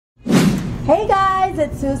Hey guys,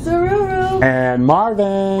 it's Susururu and Marvin,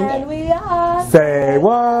 and we are Say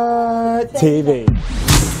What TV.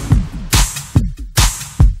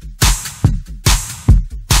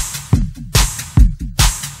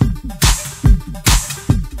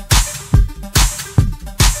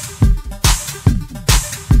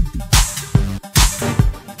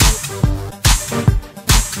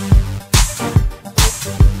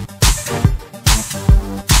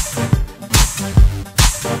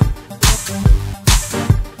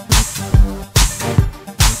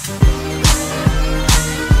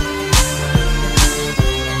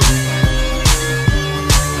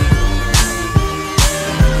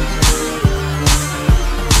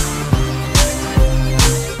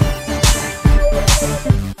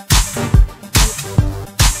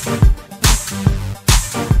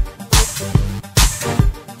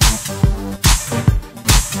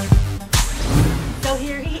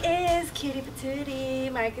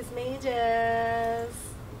 Marcus Majors.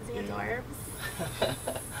 Is he adorbs?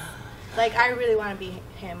 Like, I really want to be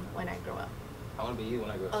him when I grow up. I want to be you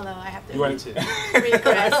when I grow up. Although I have to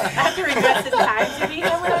regress. I have to regress in time to be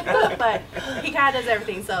him when I grow up, but he kind of does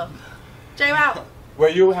everything. So, Jay, wow.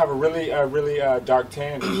 Well, you have a really dark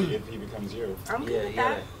tan if he becomes you. I'm good with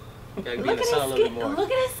that. Look at his skin.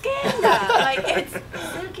 Look at his skin, though. Like, it's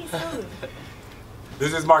silky smooth.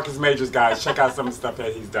 This is Marcus Majors, guys. Check out some of the stuff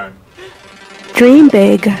that he's done. Dream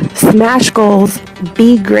big, smash goals,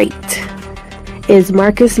 be great is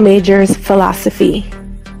Marcus Majors' philosophy.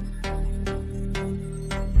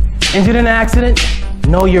 Injured in an accident?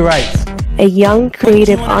 Know your rights. A young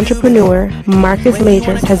creative entrepreneur, Marcus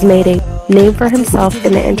Majors has made a name for himself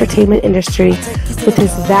in the entertainment industry with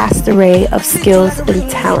his vast array of skills and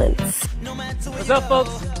talents. What's up,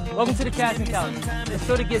 folks? Welcome to the Casting Couch, the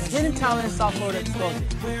show that gives hidden talent in South Florida exposure.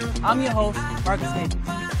 I'm your host, Marcus Majors.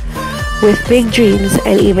 With big dreams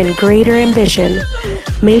and even greater ambition,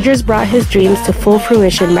 Majors brought his dreams to full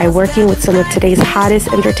fruition by working with some of today's hottest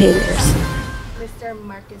entertainers. Mr.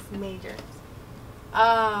 Marcus Majors.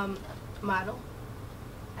 Model,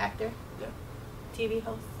 actor, TV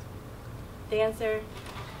host, dancer.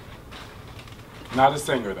 Not a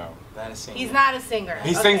singer, though. Not a singer. He's not a singer.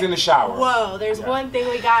 He sings in the shower. Whoa, there's one thing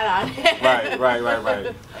we got on it. Right.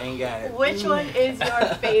 I ain't got it. Which one is your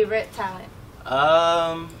favorite talent?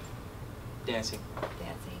 Dancing.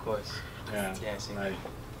 Dancing. Of course. Yeah. Dancing. Right.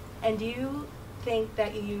 And do you think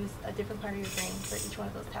that you use a different part of your brain for each one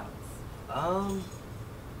of those talents?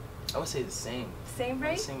 I would say the same. Same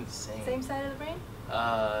brain? Same side of the brain?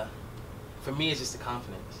 For me, it's just the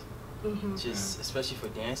confidence. Just, especially for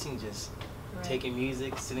dancing, just taking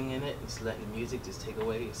music, sitting in it, just letting the music just take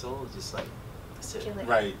away your soul. Just like, that's it.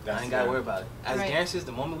 Right. I ain't got to worry about it. As dancers,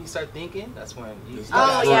 the moment we start thinking, that's when you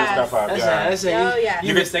start stuff up. That's it.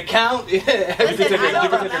 You miss the count. You can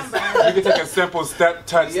take a simple step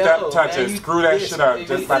touch and screw that shit up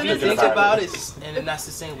just by thinking about it. And that's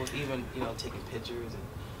the same with even, taking pictures. And,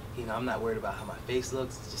 I'm not worried about how my face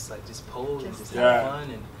looks. It's just like, just pose and just have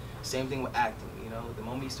fun. And same thing with acting, The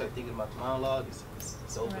moment you start thinking about the monologue,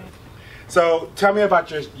 it's over. Right. So, tell me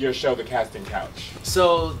about your show, The Casting Couch.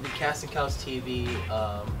 So, The Casting Couch TV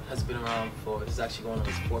has been around this is actually going on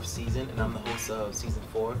its 4th season, and I'm the host of season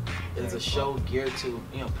 4. It's a show geared to,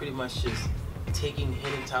 pretty much just taking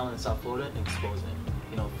hidden talent in South Florida and exposing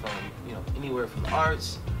it, from, anywhere from the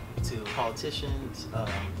arts to politicians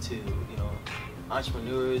to,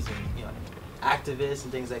 entrepreneurs and, activists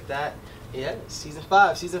and things like that. Yeah, season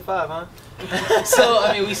 5, huh?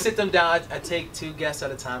 So, we sit them down. I take 2 guests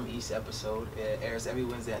at a time each episode. It airs every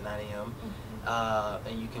Wednesday at 9 a.m.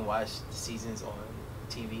 And you can watch the seasons on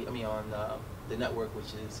TV, on the network,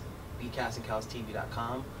 which is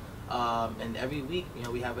becastingcouchtv.com. And every week,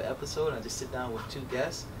 we have an episode. I just sit down with 2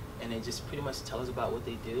 guests, and they just pretty much tell us about what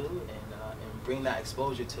they do and bring that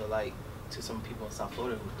exposure to some people in South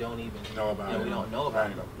Florida who don't even know about it. We don't know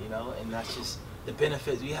about them, and that's just the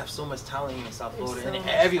benefits. We have so much talent in South Florida and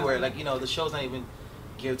everywhere. Like, the show's not even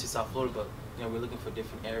geared to South Florida, but we're looking for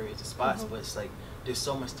different areas and spots. But it's like there's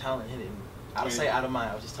so much talent hidden. Out of sight, out of mind.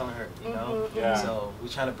 I was just telling her, So we're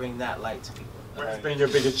trying to bring that light to people. What's been your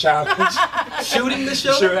biggest challenge? Shooting the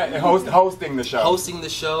show. Hosting the show. Hosting the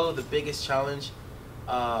show. The biggest challenge.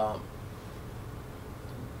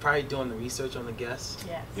 Probably doing the research on the guests.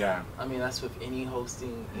 Yes. Yeah. That's with any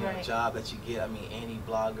hosting job that you get. Any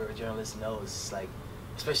blogger or journalist knows. It's like,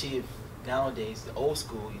 especially if nowadays, the old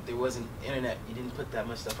school, there wasn't internet. You didn't put that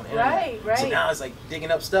much stuff on the internet. Right. So now it's like digging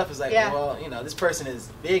up stuff. It's like, well, this person is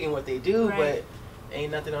big in what they do, but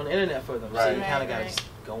ain't nothing on the internet for them. So you kind of got to just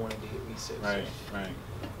go in and do your research. Right.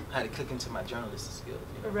 I had to click into my journalistic skills.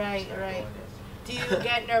 Right. Do you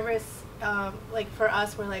get nervous like for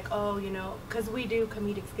us, we're like, oh, you know, because we do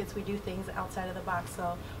comedic skits, we do things outside of the box,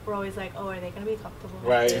 so we're always like, oh, are they gonna be comfortable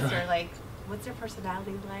with this, or like, what's their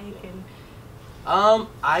personality like? And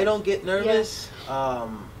I don't get nervous. Yeah.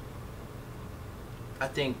 I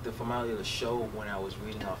think the formality of the show, when I was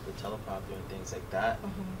reading off the teleprompter and things like that,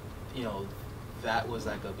 you know, that was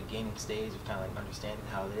like a beginning stage of kind of like understanding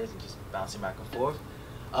how it is and just bouncing back and forth.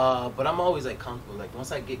 But I'm always like comfortable. Like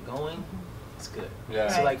once I get going, it's good. Yeah.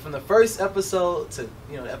 So like from the first episode to,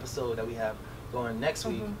 you know, the episode that we have going next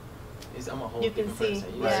week, I'm a whole different person. You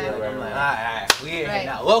see, like, I'm like, all right, we in here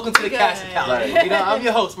now. Welcome to the Casting Couch. You know, I'm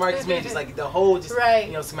your host, Marcus Majors. Like the whole, just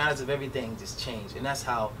you know, schematics of everything just changed, and that's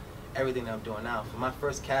how everything that I'm doing now. For my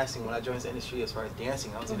first casting, when I joined the industry, as far as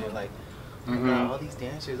dancing, I was in there like, all these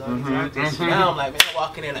dancers, all these actors. Now I'm like, man,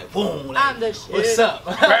 walking in like, boom, like, I'm the shit. What's up?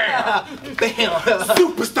 Bam, bam,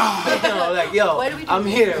 superstar. You know, like, yo, I'm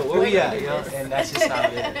here. Where we at? You know, and that's just how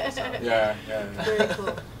it is. So. Yeah. Very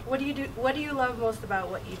cool. What do you do? What do you love most about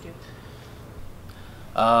what you do?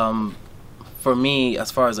 For me, as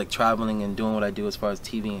far as like traveling and doing what I do as far as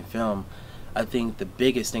TV and film, I think the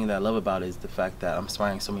biggest thing that I love about it is the fact that I'm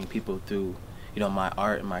inspiring so many people through, you know, my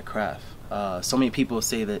art and my craft. So many people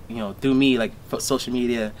say that, you know, through me, like social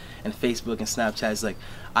media and Facebook and Snapchat, it's like,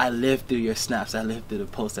 I live through your snaps, I live through the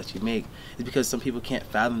posts that you make. It's because some people can't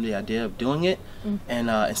fathom the idea of doing it,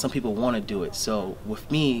 and some people want to do it. So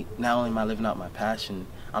with me, not only am I living out my passion,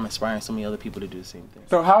 I'm inspiring so many other people to do the same thing.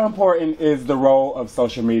 So how important is the role of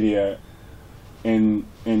social media in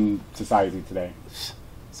society today?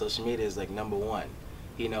 Social media is like #1.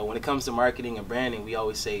 You know, when it comes to marketing and branding, we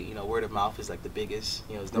always say, you know, word of mouth is like the biggest,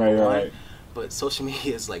 you know, it's #1. Right. But social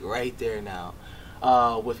media is like right there now.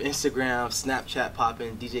 With Instagram, Snapchat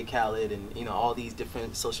popping, DJ Khaled, and, you know, all these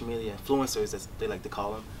different social media influencers, as they like to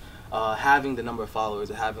call them, having the number of followers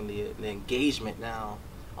or having the engagement now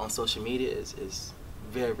on social media is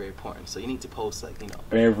very, very important. So you need to post, like, you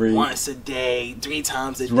know, once a day, 3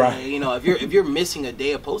 times a day. Right. You know, if you're missing a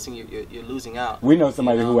day of posting, you're losing out. We know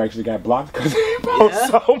somebody who actually got blocked because they post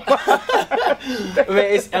so much. But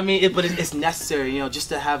it's necessary, you know, just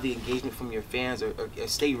to have the engagement from your fans or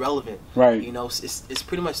stay relevant. Right. You know, it's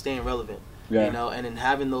pretty much staying relevant. Yeah. You know, and then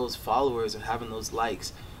having those followers or having those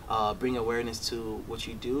likes bring awareness to what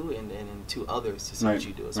you do and to others to see what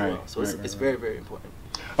you do as well. So it's very, very important.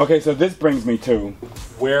 Okay, so this brings me to,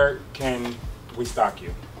 where can we stock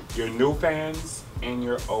you? Your new fans and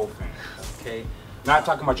your old fans. Okay. Not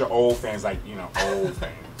talking about your old fans, like, you know, old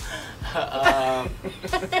fans.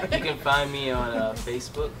 You can find me on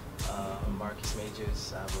Facebook, Marcus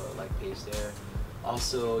Majors. I have a like page there.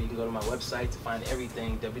 Also, you can go to my website to find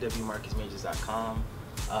everything, www.marcusmajors.com.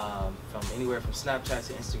 From anywhere from Snapchat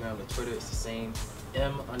to Instagram to Twitter, it's the same,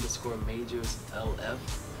 M_Majors LF.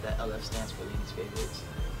 That LF stands for Ladies Favorites.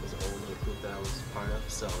 It was an old little group that I was part of.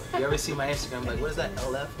 So if you ever see my Instagram, like, what is that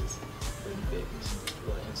LF? It's Ladies Favorites. A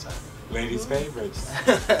little insight. Ladies Favorites.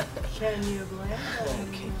 Can you blame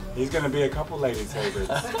them? He's going to be a couple ladies favorites.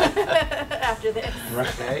 After this.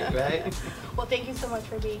 Right. Well, thank you so much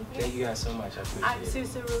for being here. Thank you guys so much. I appreciate I'm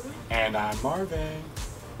Susuru. And I'm Marvin.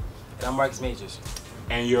 And I'm Marcus Majors.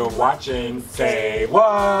 And you're watching Say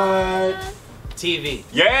What? TV.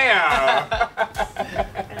 Yeah!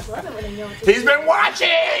 I love it when they know He's been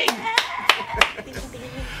watching!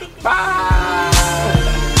 Bye!